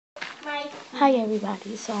Hi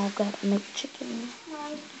everybody, so I got McChicken.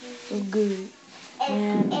 It's good.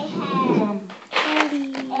 And some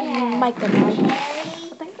candy, micronut. I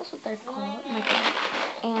think that's what they're called,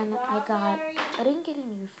 micronut. And I didn't get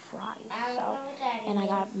any fries, so, and I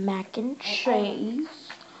got mac and cheese.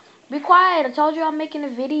 Be quiet, I told you I'm making a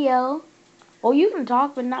video. Well, you can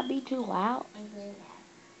talk, but not be too loud.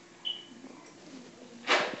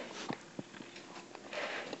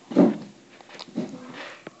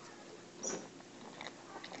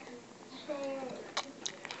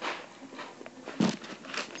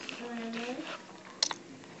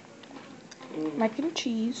 Mac and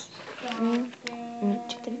cheese.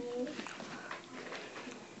 Chicken.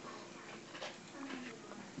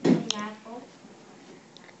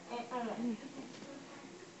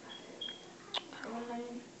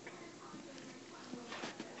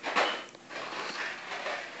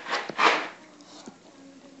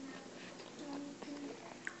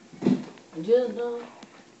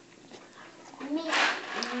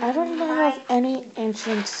 I don't have any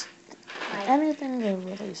entrance, anything to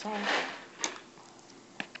really say.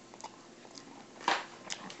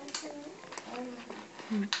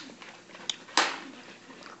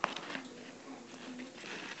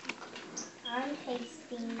 I'm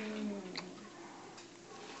tasting.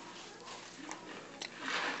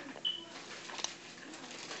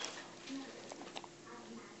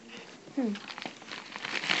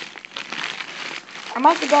 I'm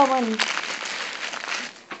about to go in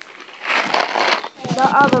the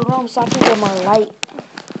other room so I can get more light.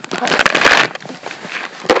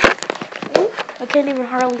 I can't even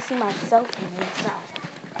hardly see myself in it, so.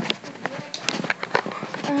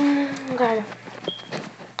 Okay.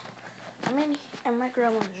 I'm in my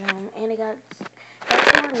grandma's room, and it got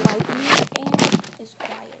more light in here, and it's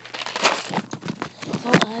quiet. So,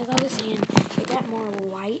 as I was saying, it got more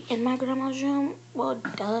light in my grandma's room. Well, it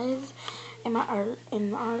does in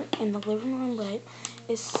in the living room, but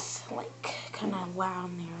it's like kind of loud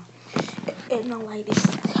in there. And the light is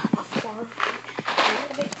kind of far, a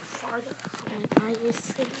little bit farther from when I was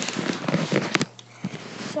sitting.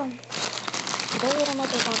 So, today what I'm going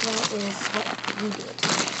to talk about is what we did.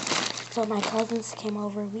 So my cousins came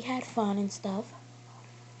over. We had fun and stuff.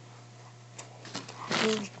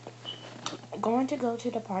 We were going to go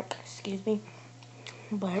to the park. Excuse me.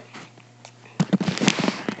 But,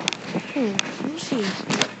 let me see.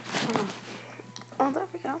 Oh, there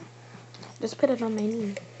we go. Just put it on my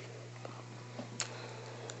knee.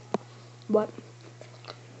 But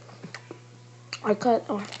my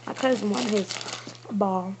cousin wanted his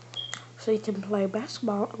ball so he can play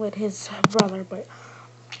basketball with his brother, but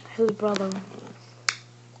his brother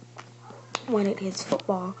wanted his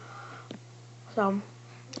football. So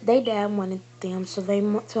they dad wanted them, so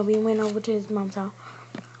we went over to his mom's house,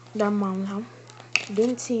 their mom's house.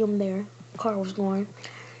 Didn't see him there. Car was going.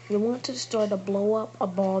 They went to the store to blow up a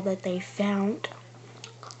ball that they found.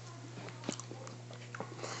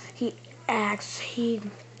 He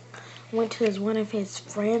went to one of his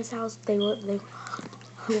friend's house. He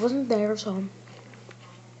wasn't there, so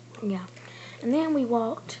yeah. And then we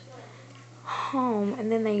walked home,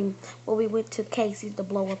 and then we went to Casey's to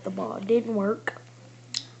blow up the ball. It didn't work.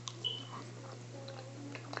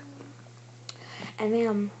 And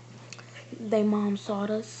then their mom saw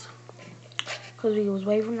us because we was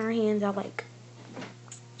waving our hands out like,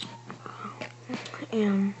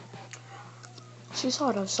 and she saw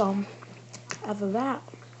us. So after that,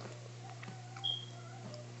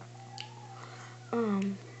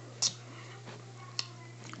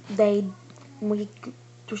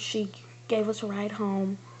 she gave us a ride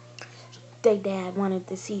home. Their dad wanted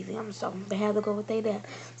to see them, so they had to go with their dad.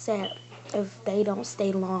 Said if they don't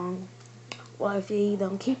stay long, well, if they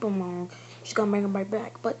don't keep them long, she's gonna bring them right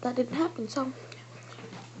back. But that didn't happen, so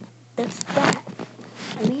that's that.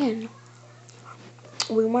 And then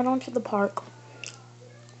we went on to the park.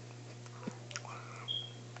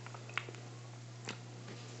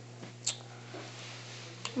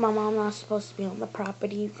 My mom not supposed to be on the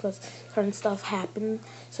property because certain stuff happened,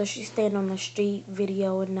 so she's staying on the street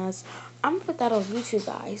videoing us. I'm gonna put that on YouTube,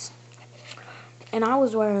 guys. And I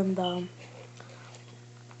was wearing the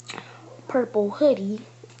purple hoodie.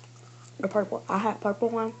 I had purple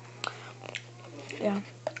one. Yeah.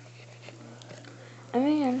 And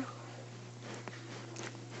then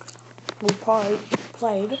we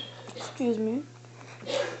played. Excuse me.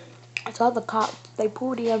 I saw the cops. They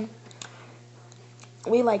pulled in.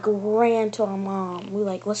 We like ran to our mom. We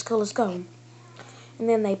like, let's go. And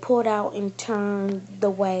then they pulled out and turned the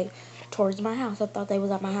way towards my house. I thought they was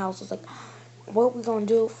at my house. I was like, what we gonna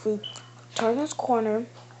do if we turn this corner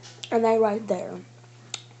and they right there?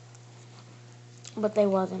 But they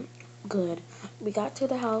wasn't. good. We got to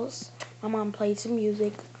the house. My mom played some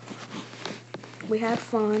music. We had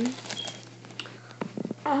fun.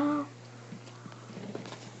 Uh,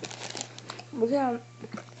 we had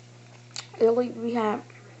we had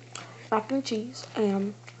mac and cheese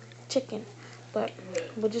and chicken, but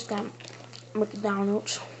we just got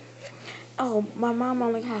McDonald's. Oh, my mom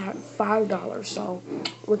only had $5, so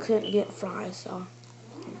we couldn't get fries. So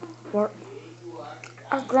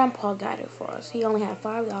our grandpa got it for us. He only had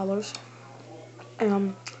 $5.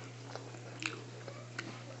 Um,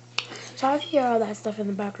 so I hear all that stuff in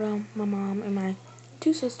the background. My mom and my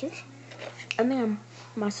two sisters, and then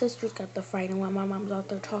my sisters got the fright, and while my mom's out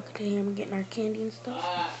there talking to him, getting our candy and stuff.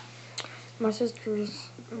 My sister's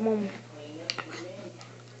mom.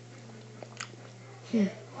 You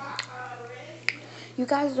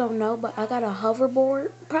guys don't know, but I got a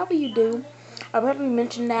hoverboard. Probably you do. I probably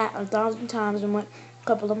mentioned that 1,000 times in a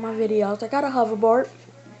couple of my videos. I got a hoverboard,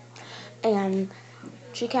 and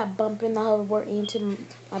she kept bumping the hoverboard into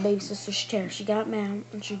my baby sister's chair. She got mad,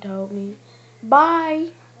 and she told me,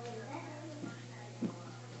 "Bye."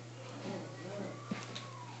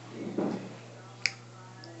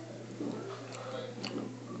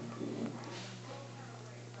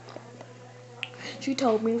 She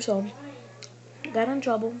told me, so got in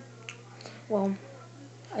trouble. Well,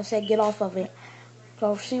 I said, "Get off of it."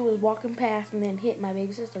 So she was walking past and then hit my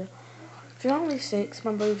baby sister. She's only 6.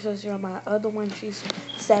 My baby sister, my other one, she's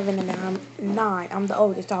 7, and I'm 9. I'm the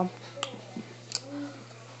oldest. So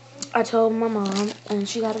I told my mom, and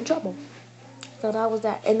she got in trouble. So that was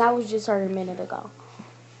that, and that was just her a minute ago.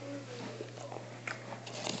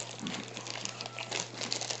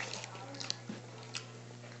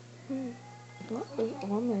 What is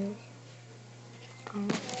on this? Um,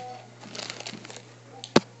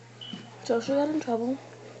 so she got in trouble.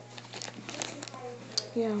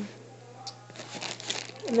 Yeah.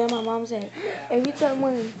 And then my mom said, every time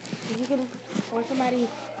when somebody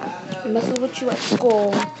messes with you at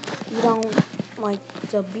school, you don't like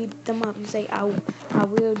to beat them up. You say, I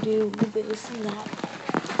will do this and that.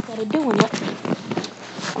 Instead of doing it.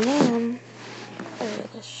 And then,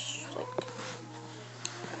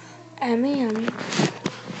 and then,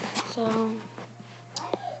 so,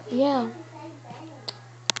 yeah.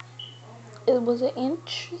 It was an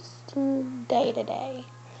interesting day today.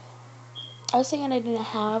 I was saying I didn't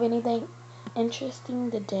have anything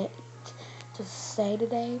interesting to say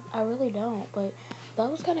today. I really don't, but that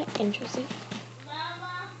was kind of interesting.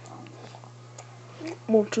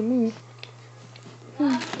 More to me.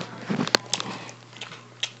 Hmm.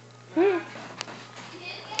 Hmm.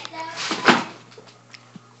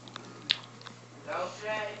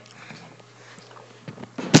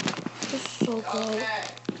 It's so good.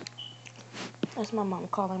 That's my mom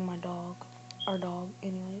calling my dog. Our dog,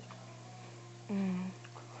 anyways.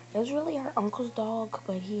 It was really our uncle's dog,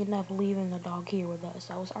 but he ended up leaving the dog here with us.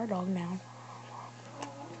 So it's our dog now.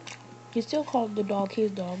 He still called the dog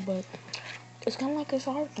his dog, but it's kind of like it's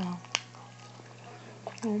ours now.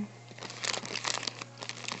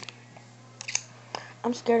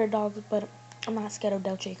 I'm scared of dogs, but I'm not scared of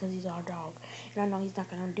Dolce because he's our dog. And I know he's not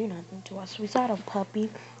going to do nothing to us. We saw a puppy,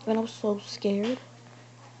 and I was so scared.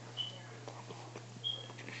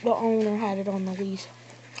 The owner had it on the leash.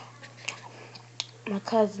 My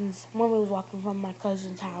cousins, when we was walking from my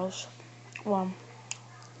cousin's house, well,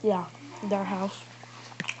 yeah, their house.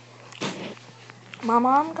 My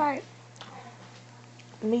mom got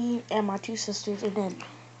me and my two sisters, and then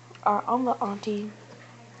our other auntie.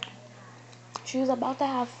 She was about to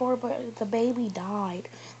have 4, but the baby died.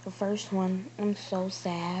 The first one. I'm so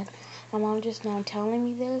sad. My mom just now telling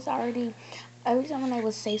me this. Every time when I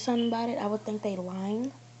would say something about it, I would think they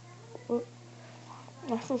lying.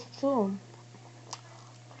 That's just true.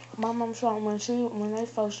 My mom saw when they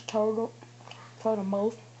first told them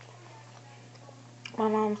both. My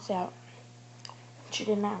mom said she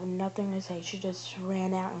didn't have nothing to say. She just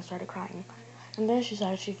ran out and started crying. And then she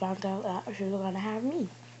said she found out that she was gonna have me.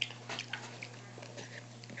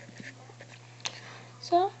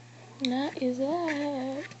 So that is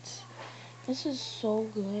it. This is so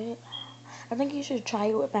good. I think you should try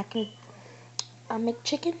it with McChicken.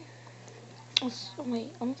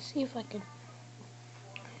 Wait, let me see if I can.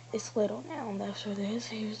 It's little now. That's what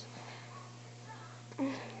it is.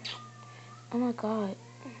 Oh my god.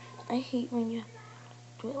 I hate when you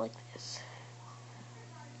do it like this.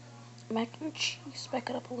 Mac and cheese. Back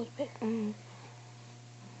it up a little bit.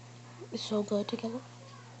 It's so good together.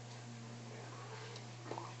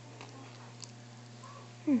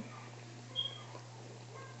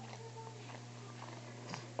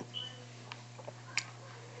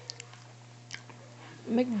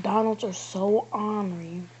 McDonald's are so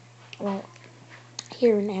ornery. well,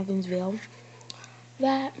 here in Evansville,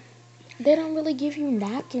 that they don't really give you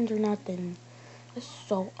napkins or nothing. It's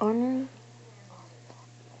so ornery.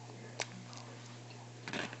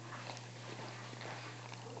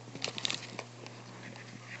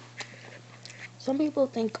 Some people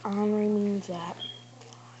think ornery means that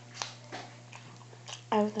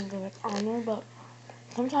everything is like honor, but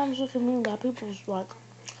sometimes it can mean that people's like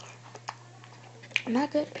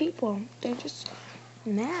not good people. They're just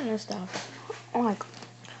mad and stuff. Like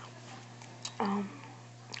um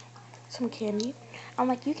some candy. I'm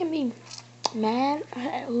like, you can be mad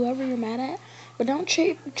at whoever you're mad at, but don't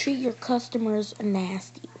treat your customers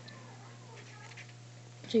nasty,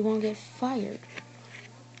 so you won't get fired.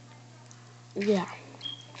 Yeah,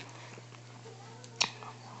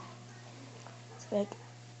 it's like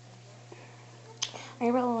I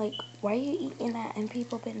really like, why are you eating that? And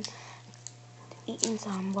people been eating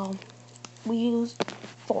some. Well, we used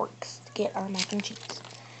forks to get our mac and cheese.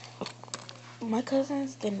 My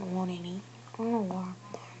cousins didn't want any. I don't know why,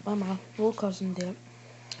 but my little cousin did.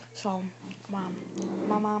 So my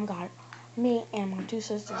mom got me and my two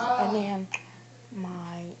sisters, and then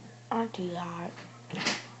my auntie got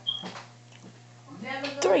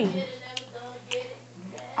three.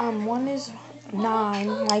 One is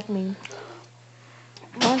 9, like me.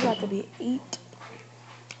 One's about to be 8,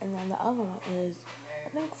 and then the other one is, I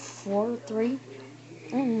think, 4 or 3.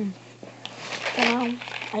 Mm. And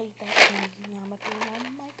I ate that candy. And I'm like, oh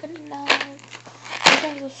my goodness, these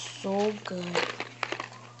things are so good.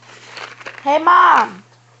 Hey, Mom,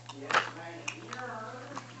 you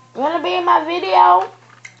wanna be in my video?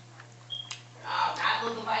 I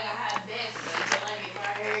look like I had best until I get my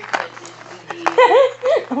hair cut this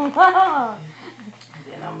weekend. Mom.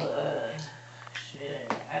 Then I'm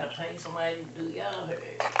shit. I gotta pay somebody to do y'all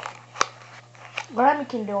hair. Grammy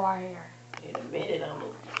can do our hair. In a minute, I'm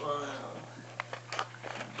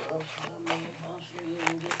I'm sure you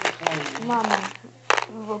can get the clean. Mama,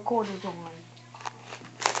 the recorder's on.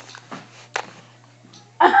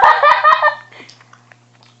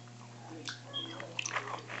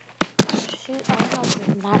 Our house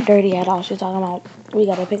is not dirty at all. She's talking about we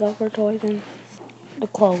gotta pick up her toys and the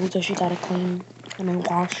clothes that she gotta clean and then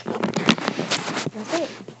wash. That's it.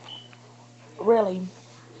 Really.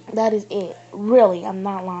 That is it. Really, I'm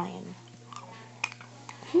not lying.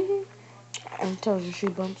 And tells you she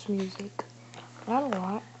bumps music. Not a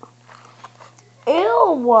lot.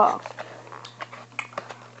 Ew!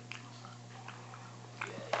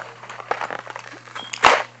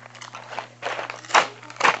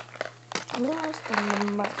 Look at the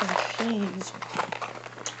mac and cheese.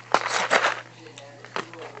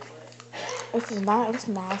 This is not, it's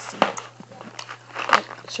nasty. Like,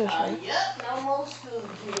 seriously. Yep, no more school,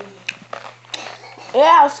 kid.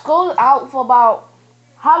 Yeah, school's out for about,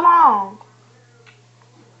 how long?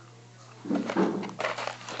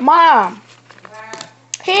 Mom.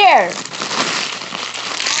 Here.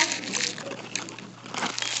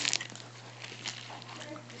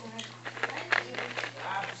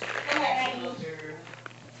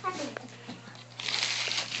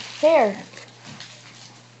 Here.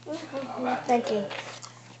 Thank you.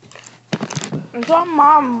 It's on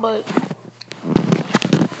Mom, but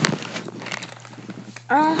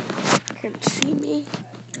can't see me.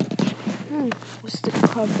 What's the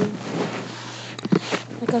cover?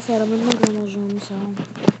 Like I said, I'm in my grandma's room, so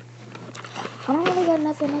I don't really got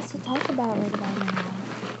nothing else to talk about right now.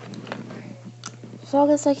 So I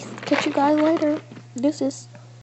guess I catch you guys later. Deuces.